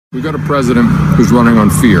We've got a president who's running on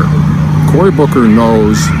fear. Cory Booker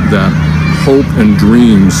knows that hope and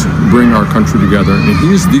dreams bring our country together, and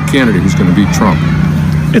he's the candidate who's going to beat Trump.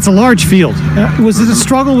 It's a large field. Was it a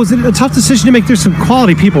struggle? Was it a tough decision to make? There's some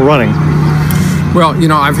quality people running. Well, you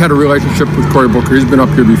know, I've had a relationship with Cory Booker. He's been up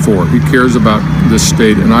here before. He cares about this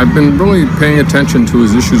state, and I've been really paying attention to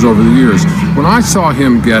his issues over the years. When I saw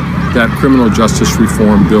him get that criminal justice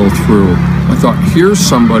reform bill through, I thought, here's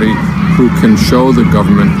somebody who can show the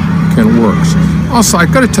government can work. Also,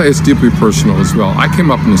 I've got to tell you, it's deeply personal as well. I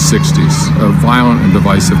came up in the 60s, a violent and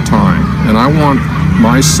divisive time, and I want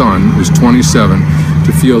my son, who's 27,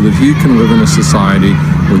 to feel that he can live in a society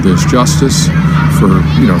where there's justice for,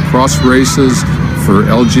 cross races, for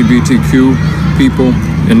LGBTQ people,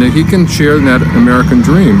 and that he can share that American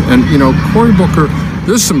dream. And, Cory Booker,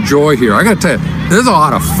 there's some joy here. I got to tell you, there's a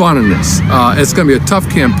lot of fun in this. It's going to be a tough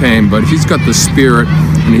campaign, but he's got the spirit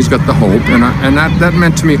and he's got the hope, and that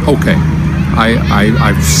meant to me, okay.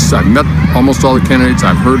 I've met almost all the candidates.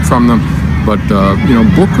 I've heard from them, but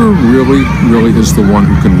Booker really is the one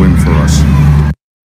who can win for us.